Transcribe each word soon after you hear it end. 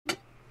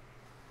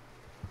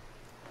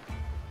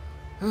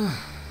And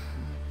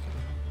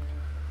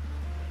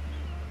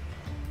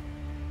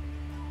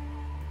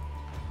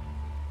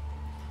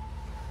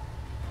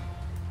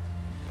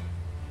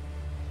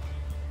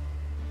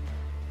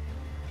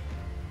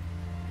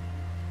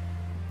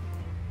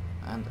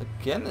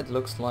again it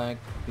looks like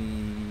the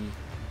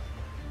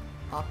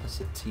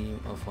opposite team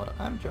of what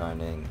I'm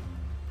joining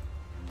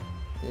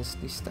is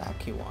the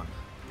stacky one.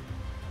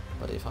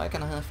 But if I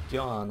can have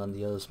John on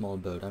the other small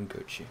boat, I'm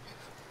Gucci.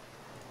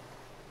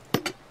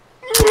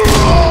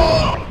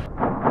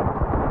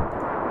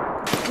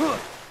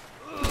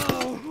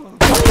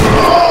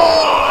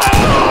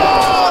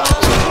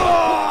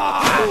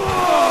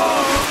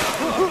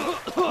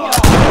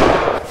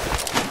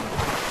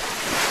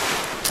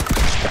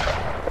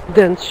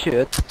 Then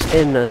shoot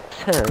in a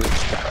tent.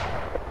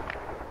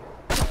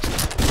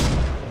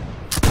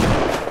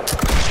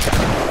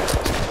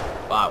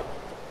 Wow.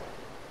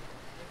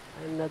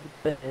 I'm not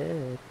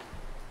bad.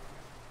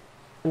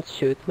 Don't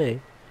shoot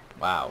me.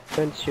 Wow.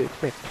 Don't shoot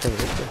me,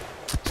 please.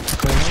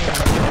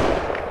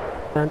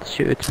 Don't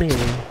shoot me. So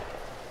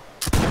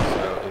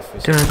if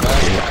we Don't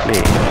shoot me.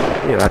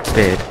 You're a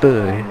bad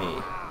boy.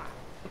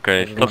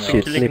 Okay, stop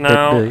Shit, killing sleep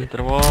now. at night.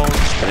 There was...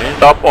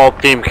 Stop all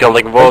team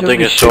killing,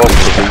 voting is off.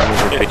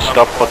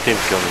 Stop all team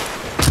killing.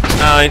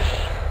 Nice.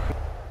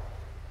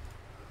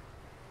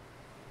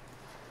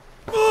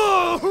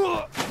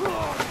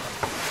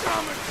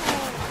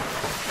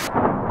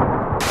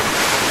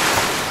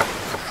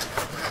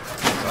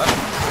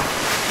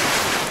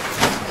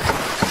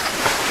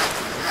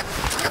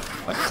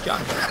 What's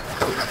John?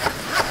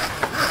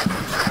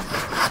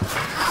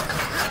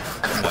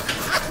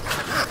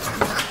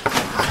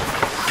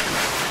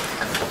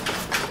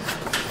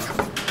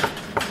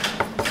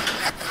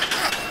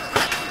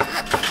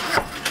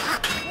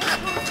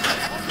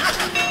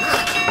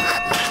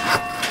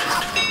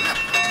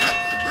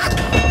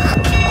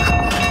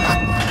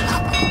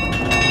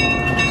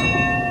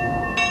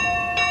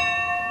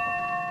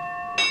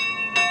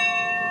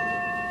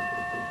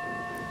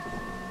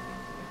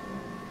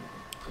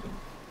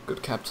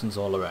 Good captains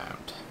all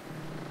around.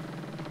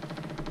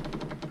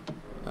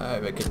 I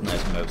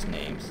recognize most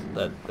names.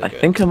 I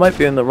think I might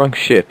be on the wrong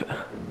ship.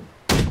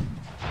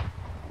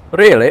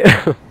 Really?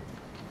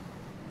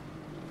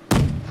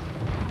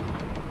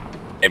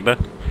 Hey, but...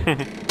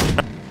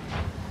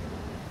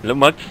 Hello,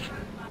 Max.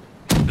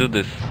 Let's do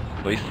this,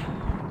 boys.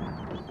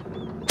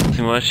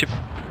 See my ship?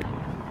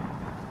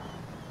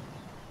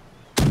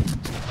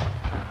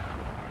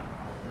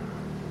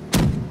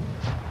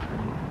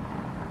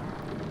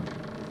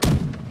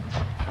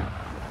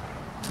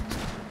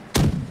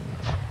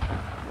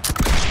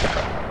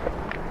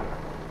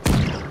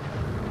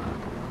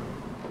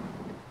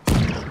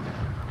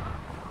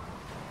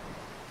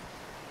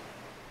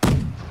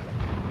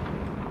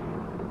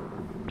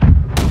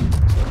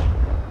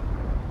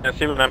 I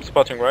see what I'm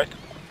spotting, right?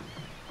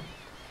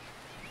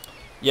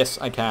 Yes,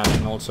 I can,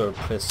 and also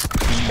press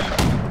B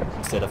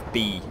instead of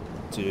B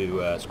to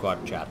do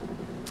squad chat.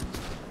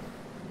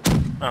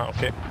 Ah,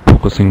 okay.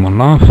 Focusing on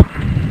love.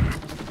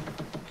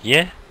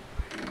 Yeah.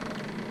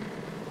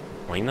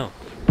 Why not?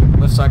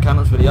 Left side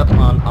cannons ready up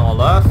on our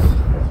left.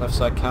 Left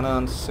side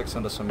cannons,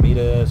 600 some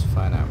meters,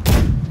 fire now.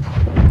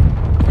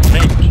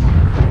 Hey.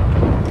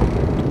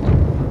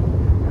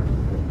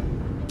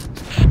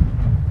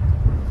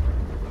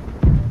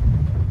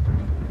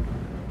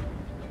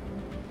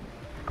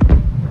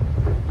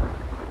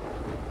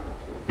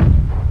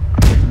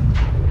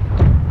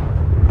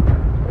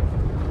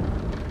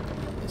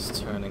 It's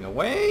turning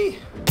away.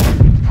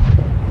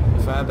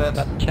 Fire bit.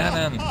 That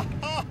cannon!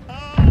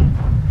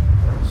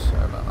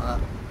 Sorry about that.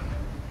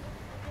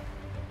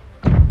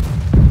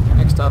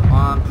 Next up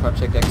on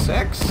Project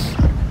XX.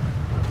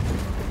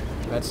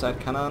 Right side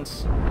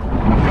cannons.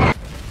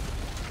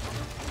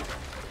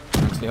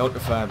 Actually hold the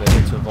fire bit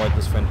to avoid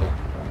this friendly.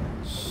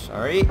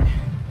 Sorry.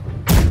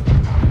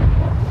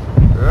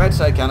 Right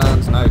side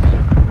cannons, now you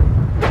can.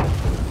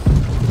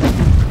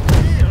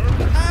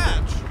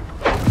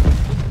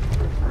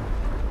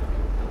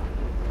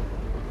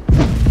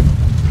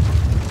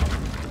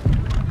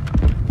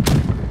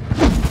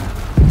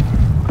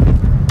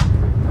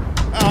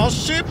 Our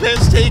ship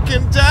has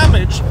taken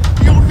damage.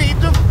 You need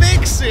to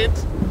fix it.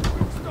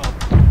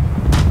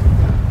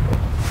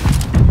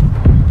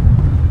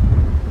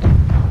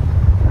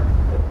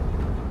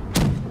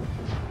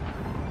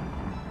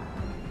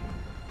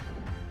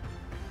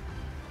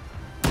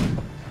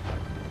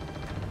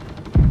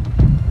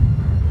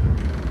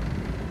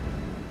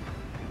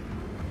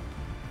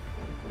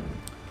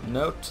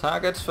 No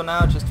targets for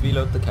now, just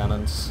reload the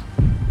cannons.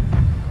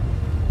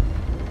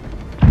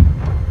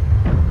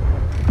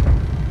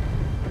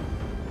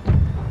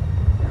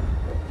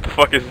 The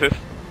fuck is this?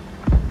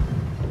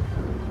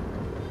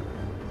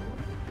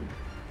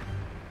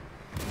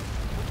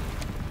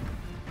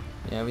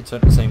 Yeah, we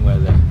turned the same way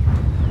there.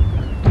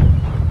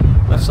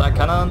 Left side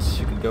cannons,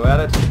 you can go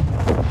at it.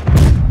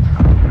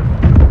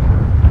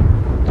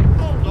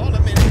 Hold on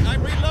a minute,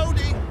 I'm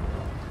reloading.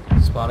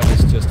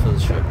 Spartacus just for the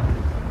ship.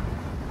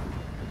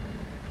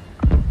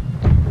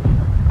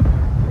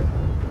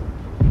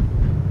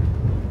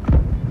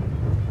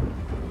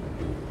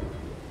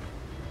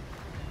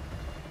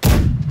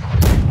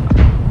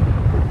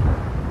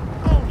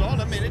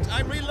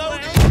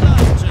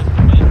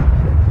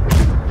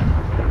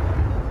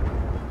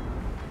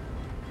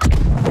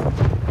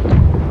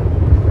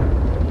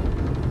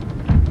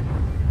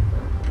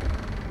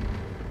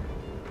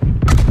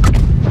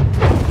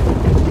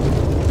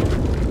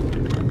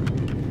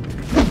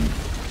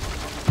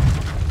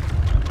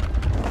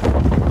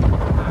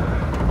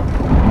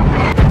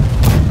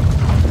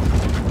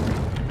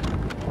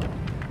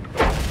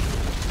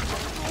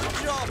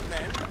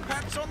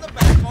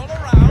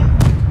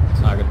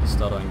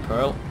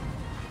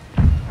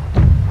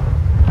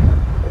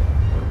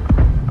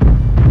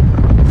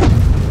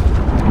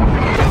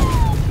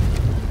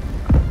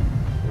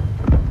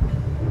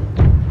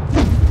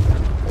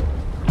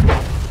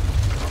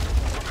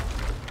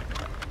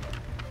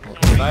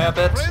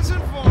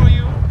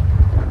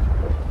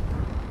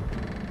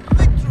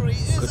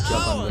 Good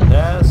job on the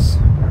hairs.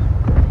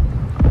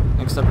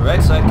 Next up,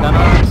 right side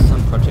cannons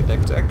on Project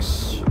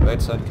XX. Right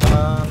side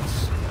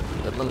cannons.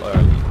 A little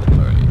early.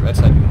 Right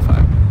side you can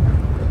fire.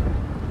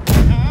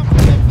 Half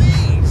of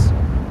these.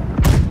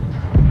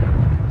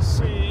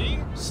 See,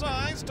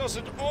 size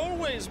doesn't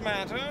always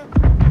matter.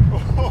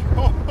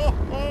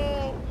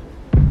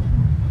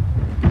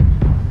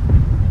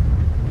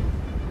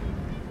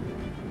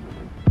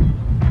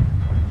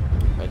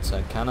 Right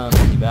side cannon,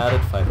 keep at it,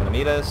 500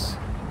 meters.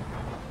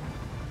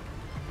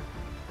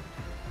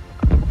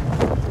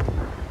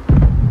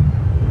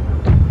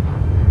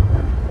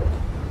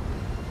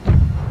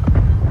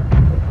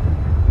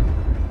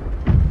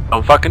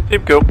 I'm fucking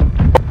team kill.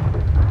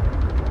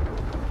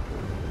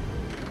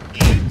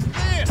 Eat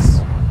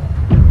this!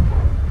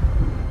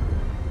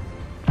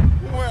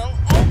 Well,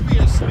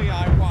 obviously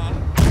I won.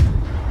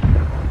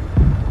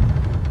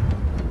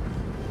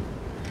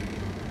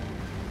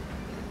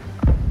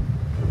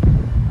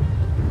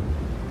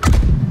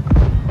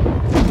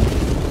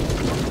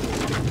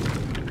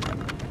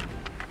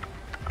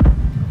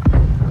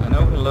 I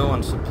know we're low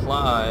on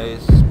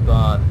supplies,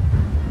 but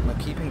we're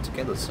keeping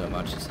together so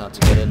much it's hard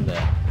to get in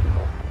there.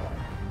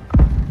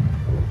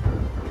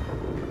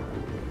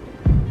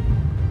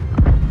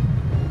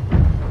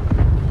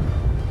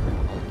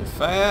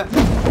 Fire.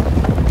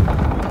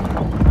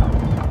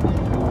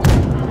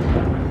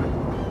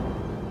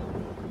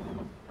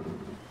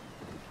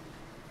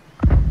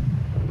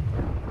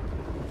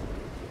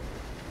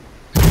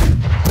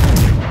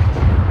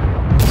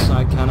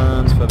 Side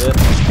cannons for a bit.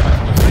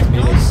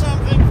 Got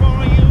something for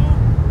you.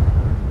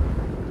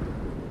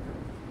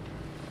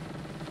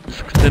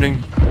 Scattering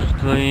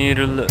clear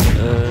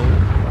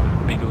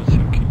big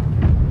thinking.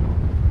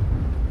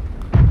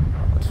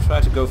 Let's try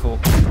to go for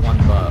one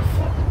buff.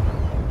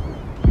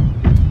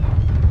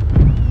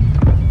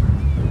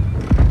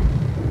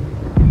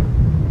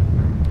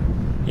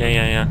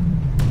 Yeah.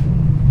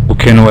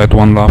 Volcano at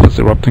 1 lava is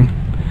erupting.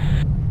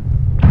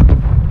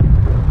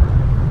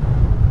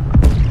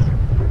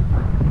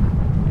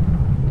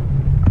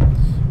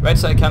 Right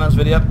side cannons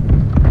ready up.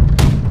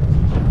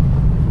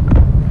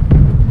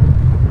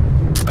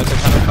 Right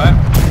side cannon fire.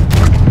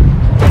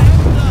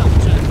 Well done,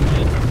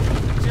 gentlemen.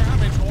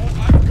 Damn it all,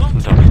 I've got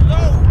to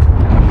reload.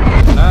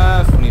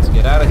 Enough, we need to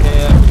get out of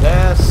here.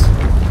 Yes.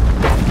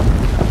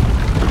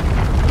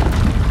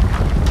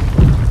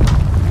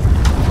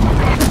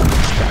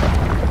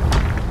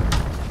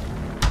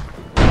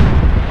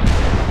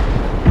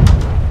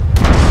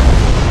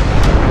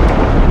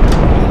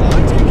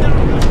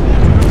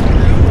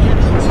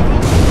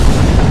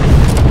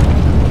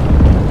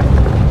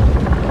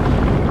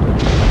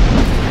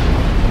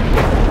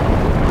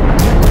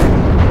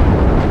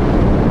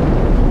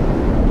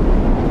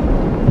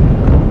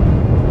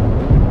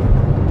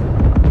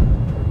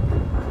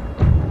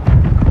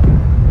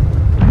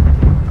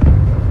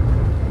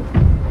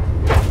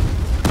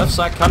 Left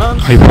side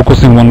cannons. Are you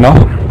focusing 1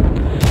 lava?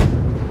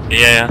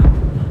 Yeah.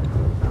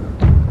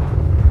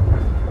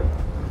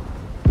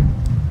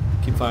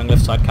 Keep firing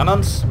left side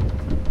cannons.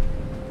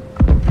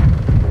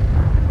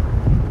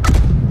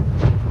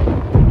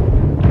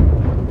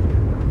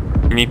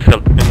 Need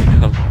help.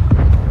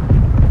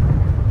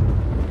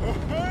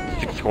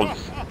 6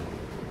 holds.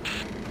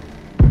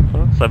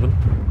 7.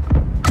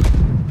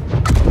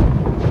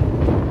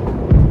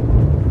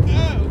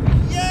 Oh,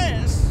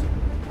 yes!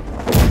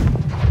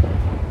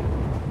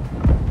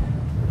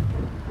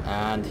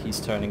 And he's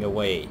turning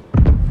away.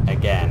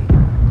 Again.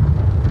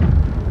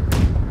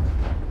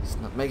 It's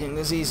not making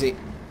this easy.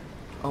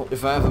 Oh,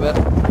 if I have a bit.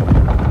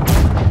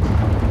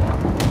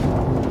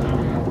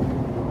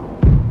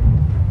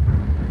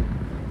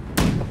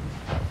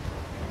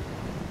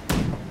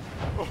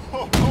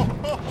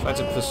 Try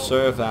to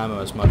preserve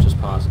ammo as much as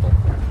possible.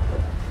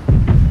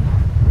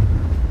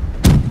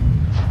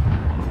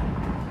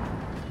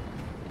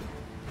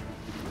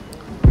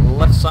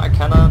 Left side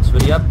cannons,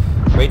 ready up.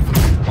 Wait for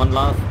 1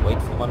 love, wait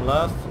for 1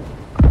 love.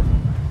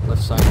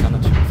 Left side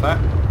cannons should be fire.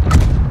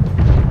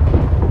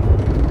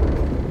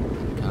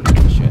 Can't do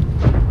the shit.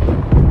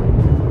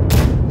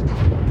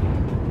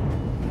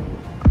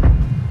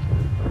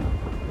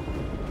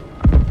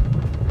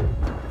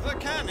 The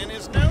cannon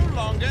is no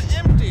longer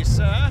empty,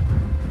 sir.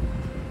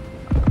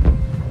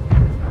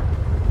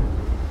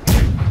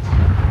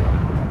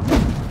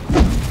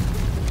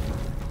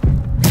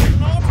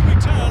 Not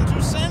return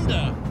to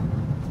sender.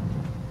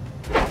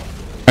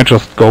 I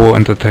just go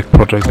and attack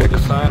Project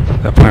X. Fire.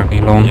 They're apparently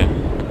alone. Yeah.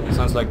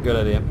 Sounds like a good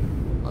idea.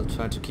 I'll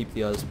try to keep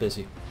the others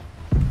busy.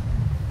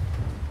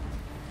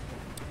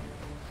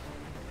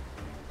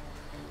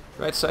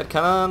 Right side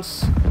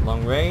cannons,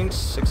 long range,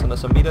 600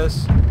 some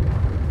meters.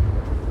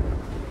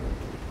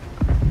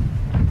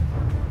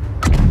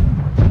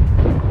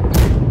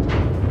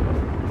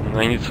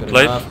 I need Good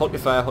supplies. enough. Hold your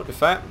fire, hold your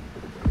fire.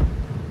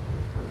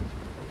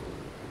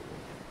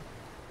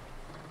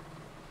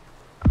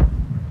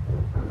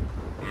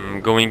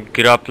 Going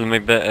grapple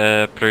maybe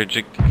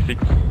Project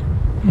 6.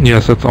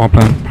 Yes, that's our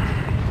plan.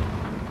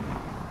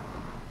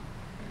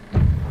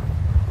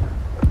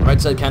 Right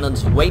side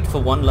cannons, wait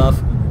for 1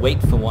 love, wait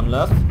for one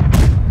left.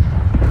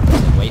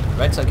 Wait,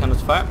 right side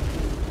cannons fire.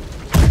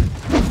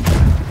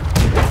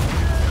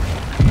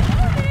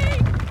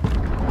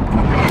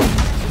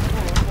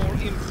 More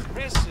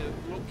impressive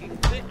looking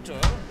Victor.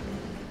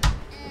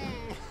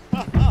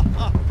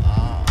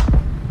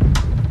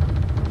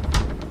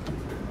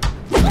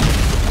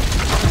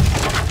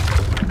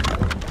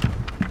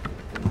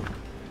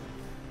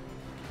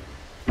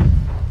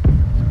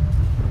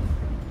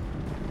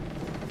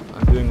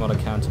 I'm doing what I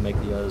can to make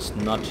the others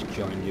not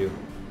join you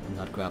in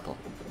that grapple.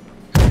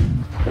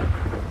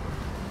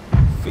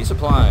 Free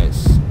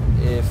supplies.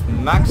 If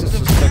Max is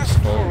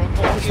successful,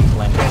 there's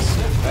plenty.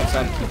 Right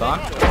side, keep on.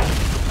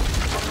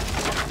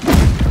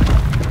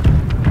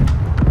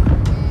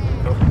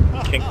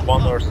 King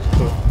 1 or 2,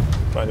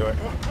 by the way.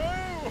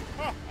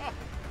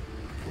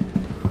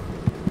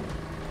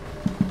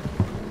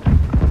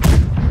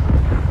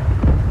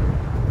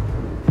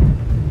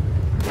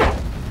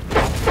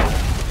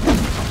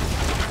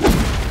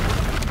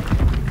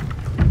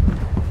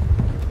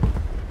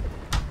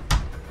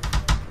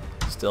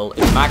 Still,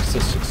 if Max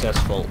is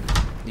successful,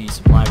 the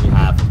supply we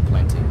have is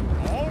plenty.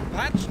 All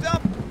patched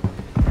up.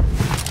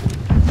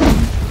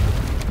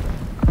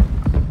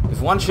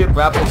 If one ship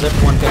grapples,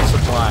 everyone gets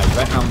supplies.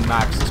 Right now,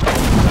 Max is going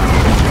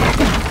down.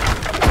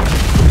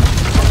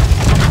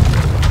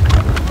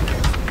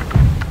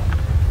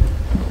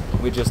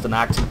 We're just an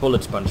acting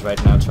bullet sponge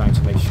right now, trying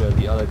to make sure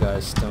the other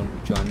guys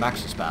don't join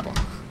Max's battle.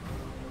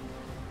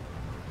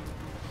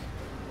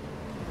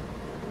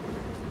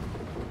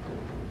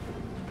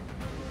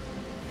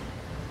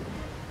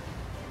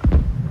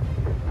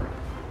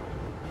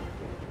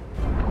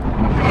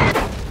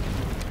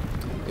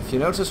 If you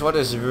notice what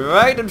is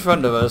right in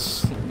front of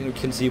us, you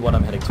can see what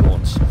I'm heading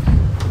towards.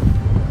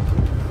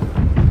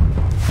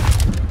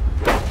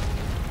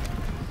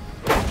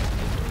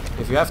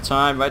 If you have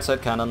time, right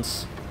side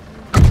cannons.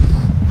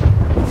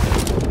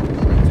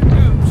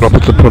 Drop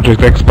it to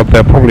Project X, but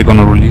they're probably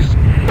gonna release.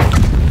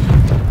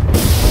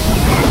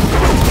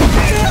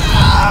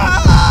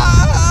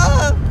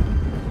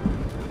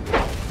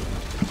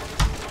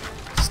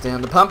 Stay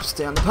on the pump,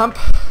 stay on the pump.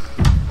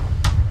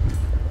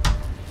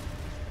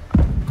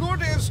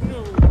 Good as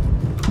new.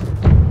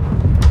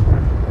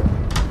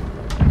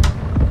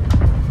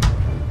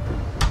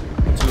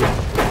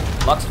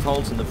 Lots of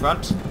holes in the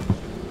front.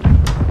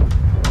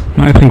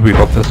 I think we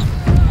got this.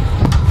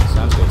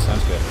 Sounds good,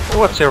 sounds good.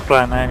 What's your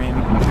plan? I mean,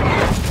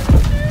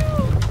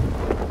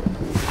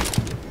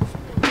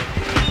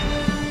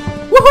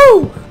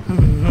 Woohoo!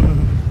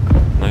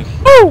 Nice.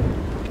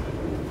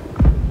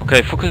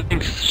 Okay, focusing,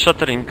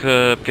 shattering,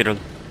 Pirel.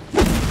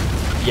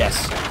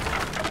 Yes.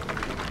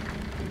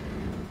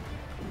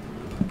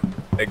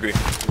 I agree.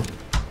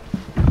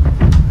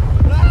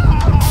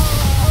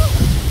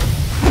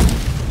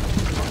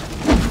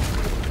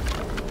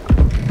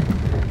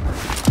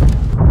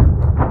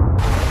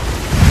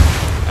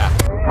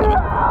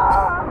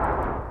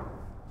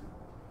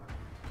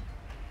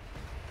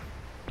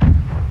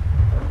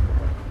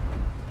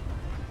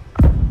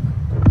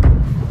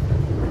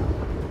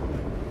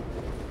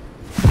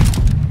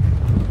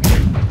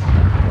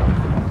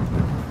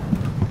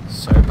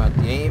 Sorry about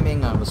the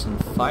aiming, I was on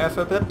fire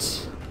for a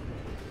bit.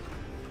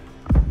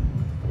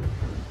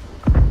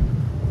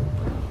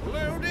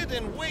 Loaded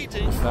and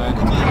waiting If for I need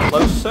to get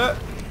closer.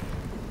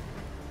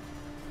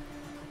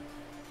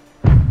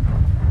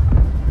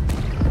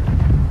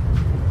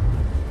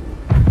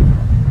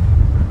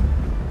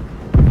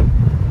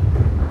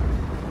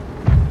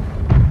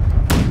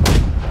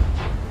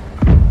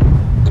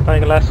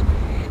 spyglass.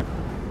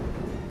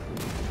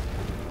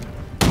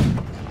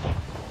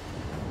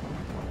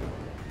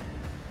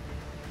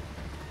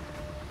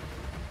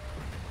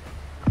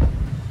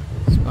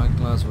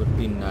 Spyglass would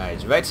be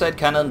nice. Right side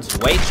cannons,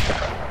 wait!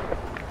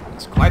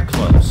 It's quite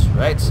close.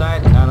 Right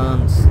side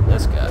cannons,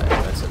 this guy.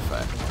 Right side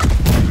fire.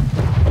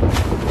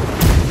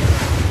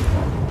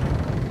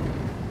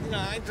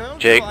 I don't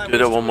Jake, know I do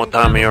that was one more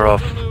doing time, that you're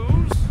off. to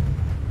lose.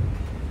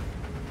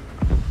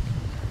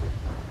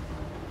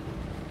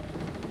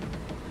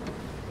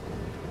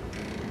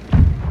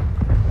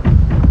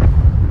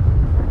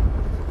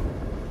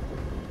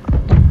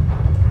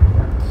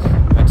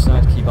 Right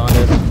side, keep on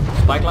it.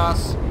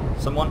 Spyglass,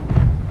 someone.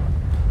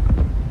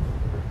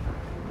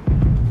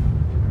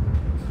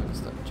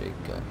 Where's that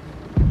Jake guy?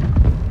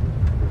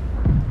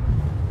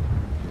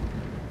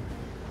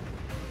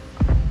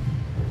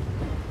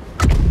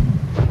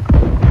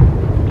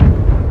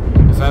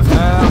 FF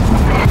now.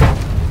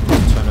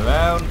 Turn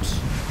around.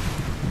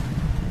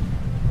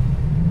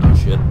 Oh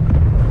shit.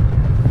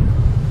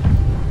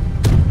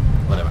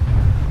 Whatever.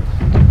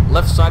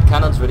 Left side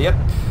cannons ready up.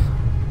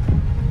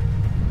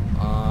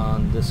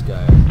 On this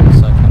guy. Left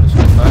side cannons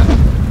ready fire.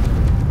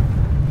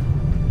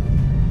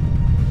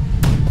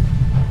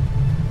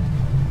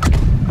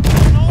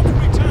 Not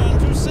return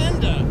to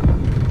sender.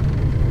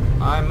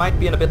 I might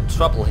be in a bit of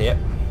trouble here.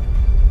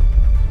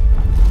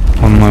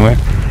 On my way.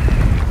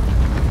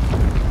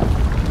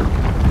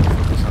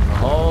 Focus on the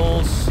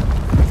holes.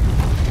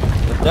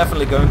 We're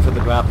definitely going for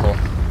the grapple.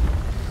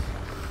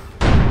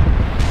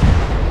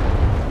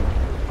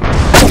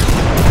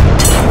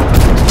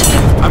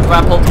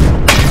 grappled.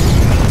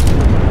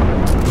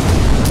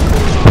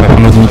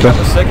 500 The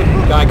meters.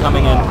 second guy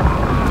coming in.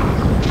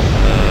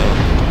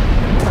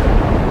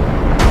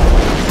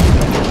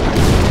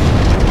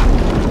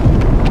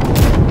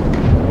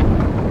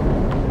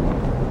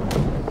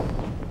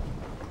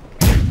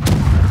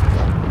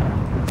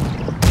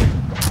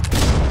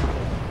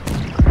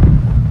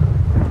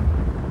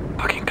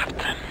 Fucking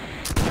captain.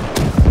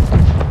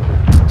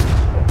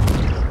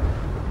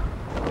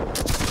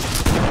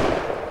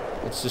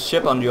 It's the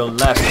ship on your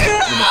left. You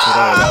need to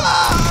roll it up.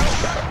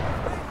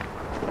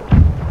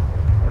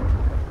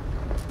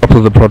 Up to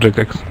the Project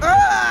X.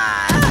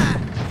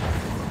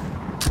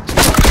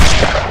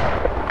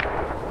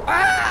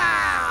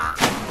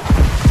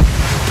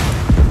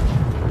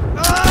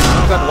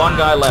 I've got one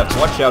guy left.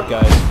 Watch out,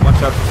 guys.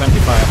 Watch out for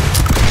friendly fire.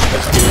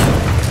 Let's do it.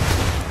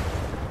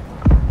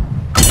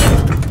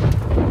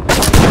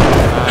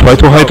 Try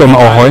to hide on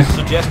Ahoy. I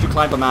suggest you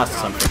climb a mast or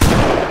something.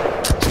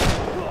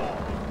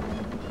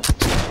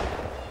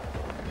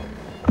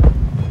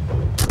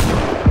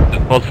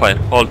 Hold fire.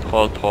 Hold.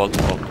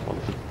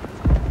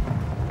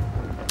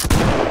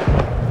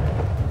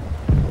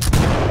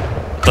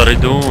 What are you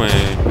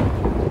doing?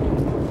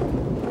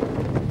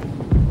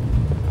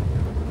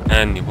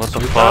 Annie, what the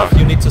fuck?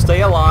 You need to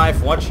stay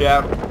alive. Watch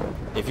out.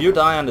 If you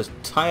die and the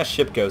entire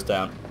ship goes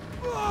down.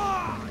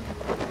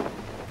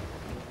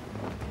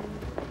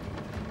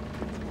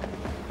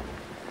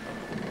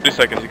 3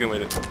 seconds, you can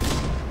wait it.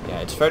 Yeah,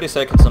 it's 30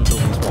 seconds until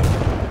we spawn.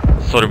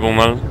 Sorry,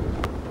 Boomal.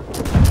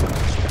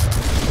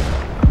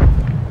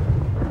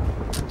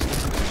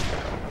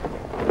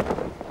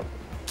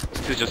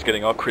 This is just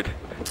getting awkward.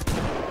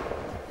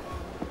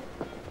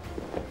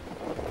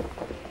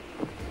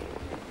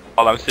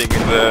 All I'm seeing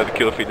in the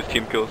kill feed is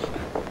team kills.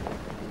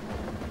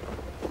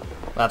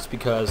 That's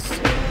because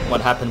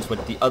what happens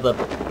with the other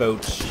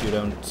boats you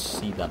don't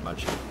see that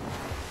much.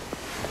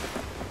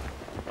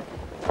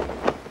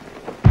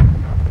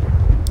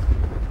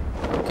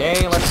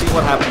 Okay, let's see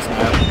what happens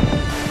now.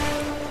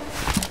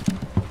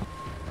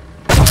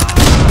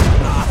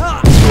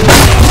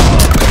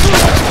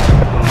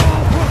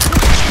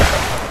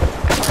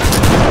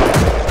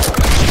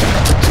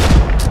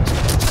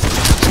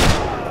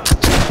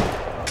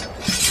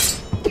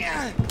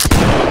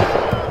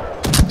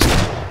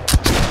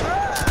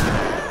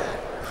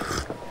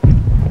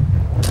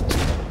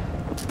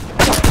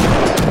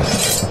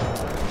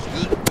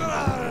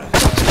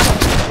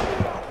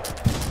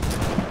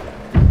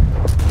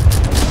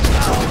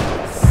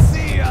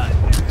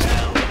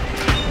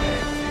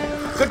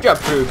 Good job,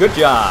 crew. Good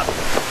job.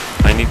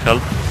 I need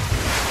help.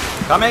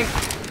 Coming.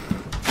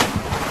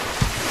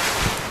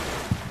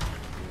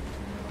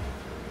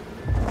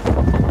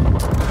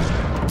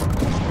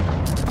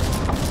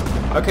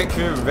 Okay,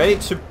 crew, ready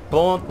to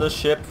board the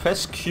ship.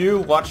 Press Q,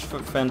 watch for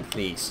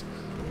friendlies.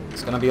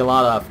 It's gonna be a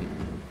lot of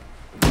them.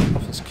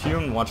 Press Q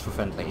and watch for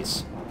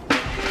friendlies.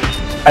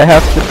 I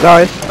have to,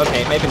 guys.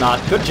 Okay, maybe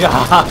not. Good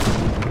job.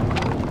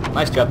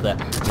 Nice job there.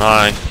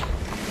 Nice.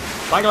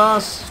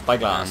 Spyglass.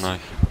 Spyglass.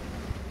 Nice.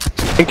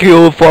 Thank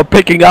you for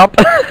picking up.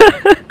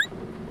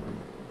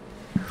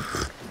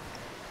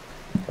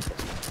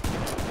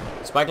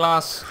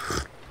 Spyglass.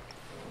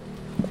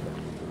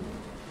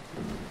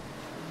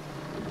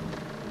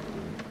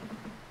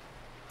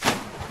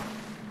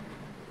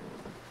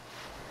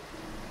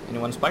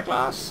 Anyone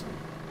spyglass?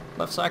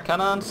 Left side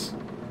cannons.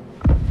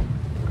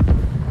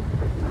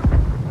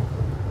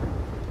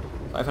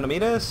 500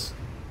 meters?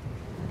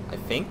 I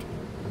think.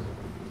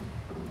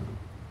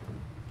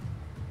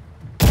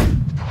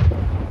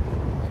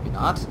 Maybe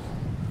not.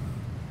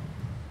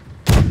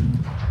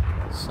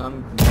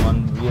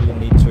 Someone really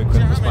needs to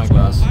equip the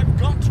spyglass. I've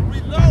got to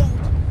reload.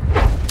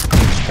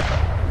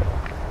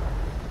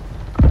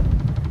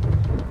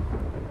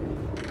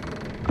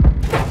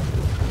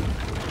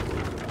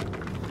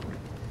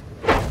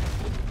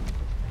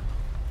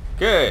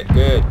 Good,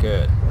 good,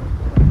 good.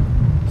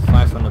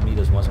 500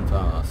 meters wasn't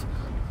far off.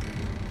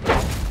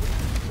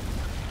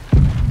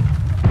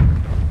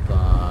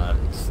 But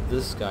it's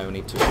this guy we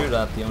need to shoot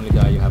at, the only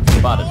guy you have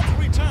spotted. Port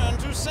return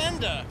to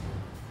sender.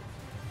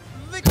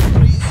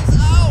 Victory is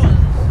ours.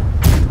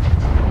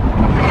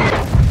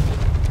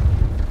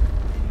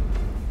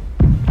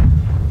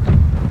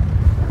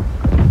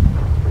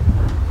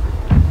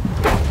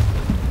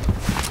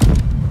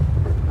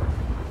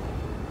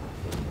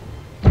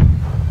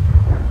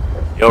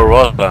 Your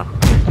water.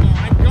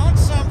 I've got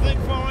something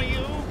for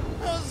you.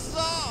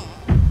 Huzzah!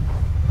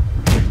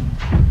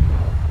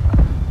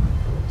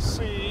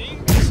 See,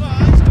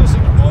 size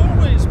doesn't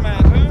always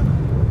matter.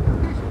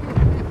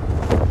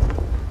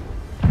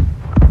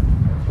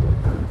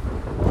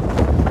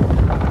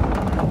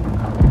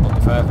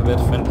 45 a bit,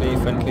 friendly,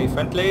 friendly,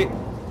 friendly.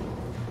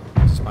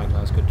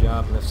 Spyglass, good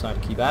job. Left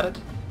side, keep at it.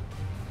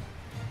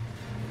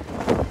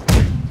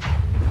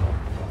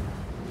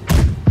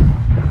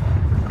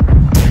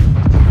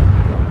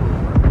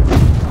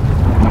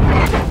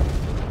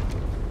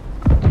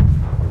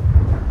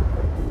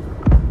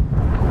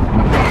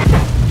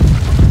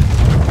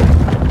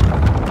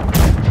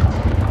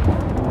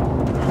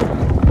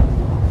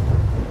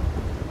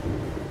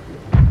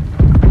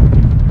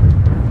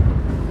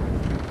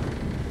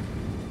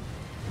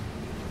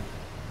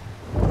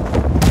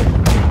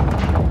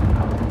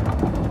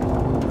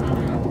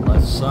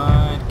 left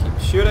side, keep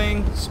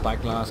shooting.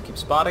 Spyglass, keep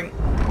spotting.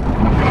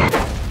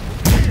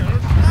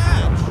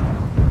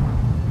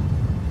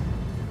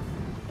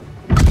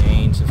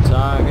 Change of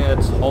target,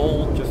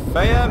 hold your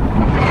fire.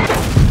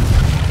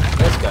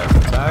 Let's go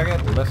for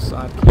target, left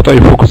side. What are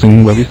you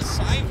focusing, Webbies?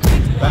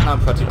 Right now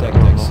Project X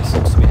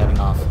seems to be heading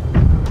off.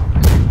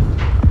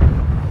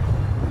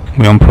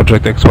 We're on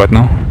Project X right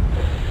now.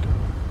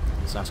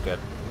 Sounds good.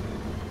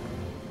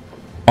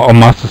 Our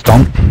master's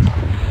down.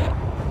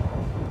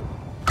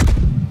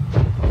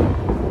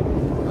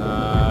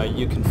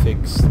 You can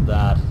fix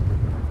that.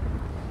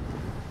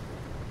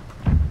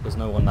 There's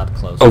no one that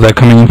close. Oh, they're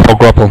coming in for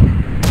grapple.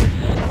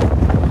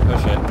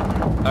 Oh shit.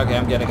 Okay,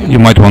 I'm getting it. You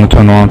might want to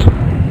turn around.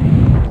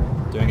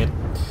 Doing it.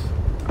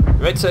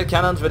 Right side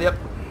cannons, ready up.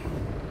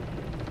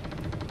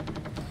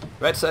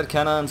 Right side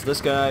cannons, this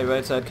guy,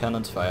 right side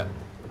cannons, fire.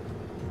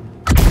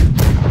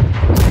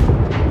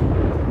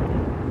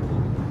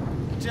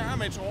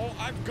 Damn it all,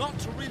 I've got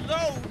to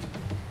reload.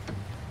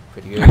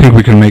 Pretty I good. think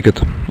we can make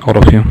it out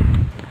of here.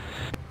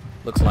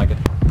 Looks like it.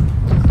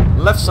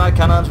 Left side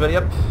cannons, ready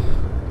up.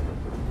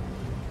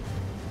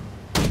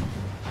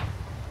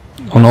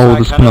 Oh no,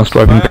 Side the spinner's cannons,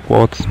 driving fire.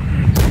 backwards.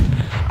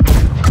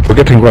 We're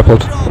getting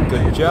grappled.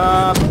 Good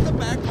job. The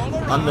back all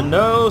around. On the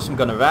nose, I'm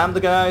gonna ram the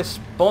guys.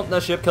 Bolt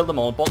their ship, kill them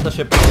all. Bolt their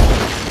ship.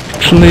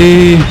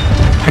 Actually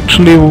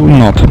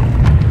not.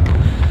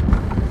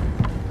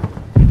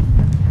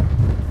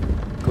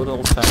 Good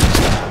old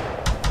fashioned.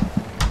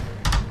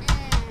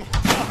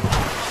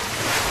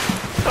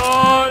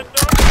 Oh,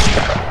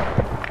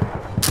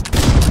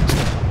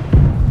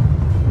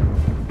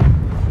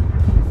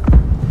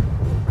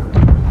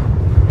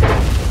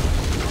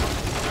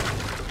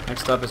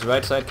 Next up is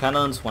right side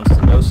cannons once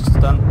the nose is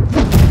done.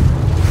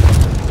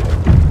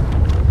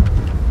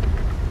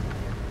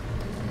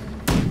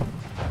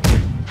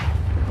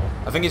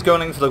 I think he's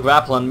going in for the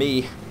grapple on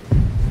me.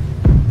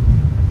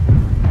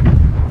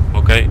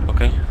 Okay,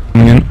 okay.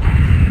 Coming in.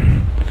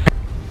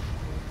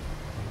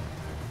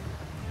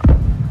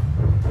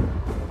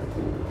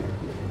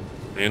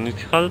 Do you need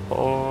help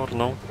or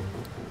no?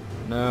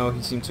 No,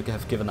 he seems to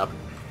have given up.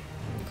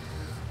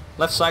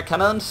 Left side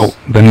cannons. Oh,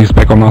 then he's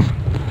back on us.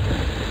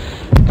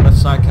 Left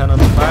side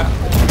cannons fire.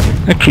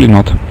 Actually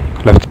not.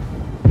 Left.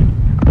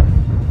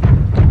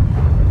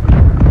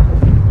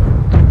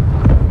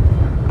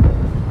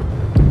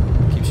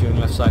 Keep shooting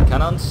left side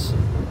cannons.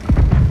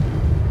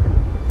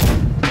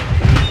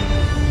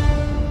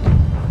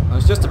 I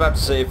was just about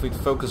to say if we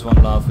focus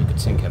one love we could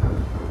sink him.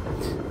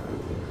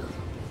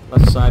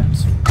 Left side,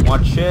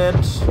 watch it.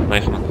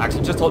 Nice one.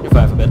 Actually, just hold your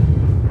fire for a bit.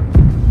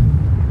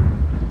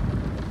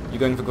 You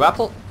going for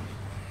grapple?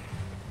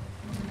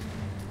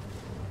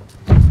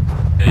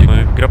 Yeah, you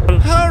wanna grapple?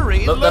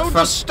 Hurry, Look, that load the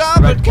front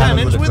starboard red cannon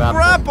cannons with with a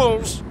grapple.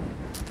 grapples.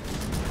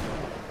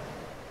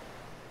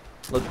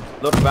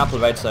 Load grapple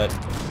right side.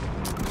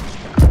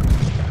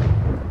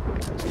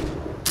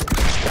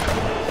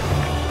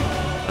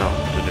 No,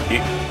 to the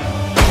peak.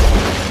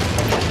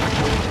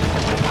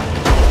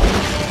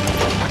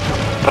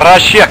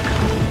 Rashek!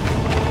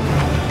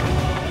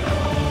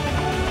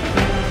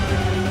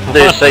 How do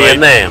you say your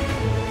name?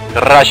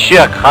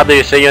 Rashek, how do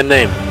you say your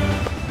name?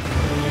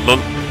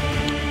 Don't...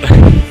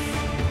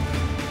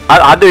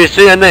 How do you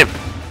say your name?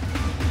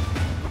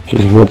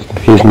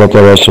 He's not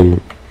a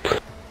Russian.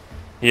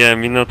 Yeah,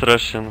 me not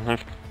Russian.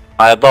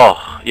 I know,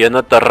 you're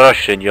not a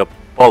Russian, you're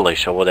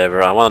Polish or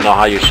whatever. I wanna know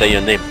how you say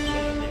your name.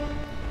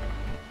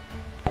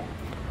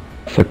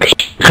 It's a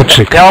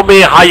Tell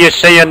me how you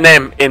say your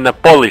name in the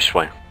Polish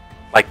way.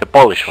 Like the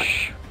Polish way.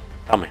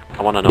 Tell me,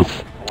 I wanna know.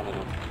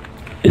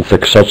 It's a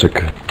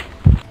Krzaczek.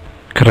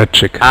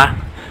 Kreczik. Huh?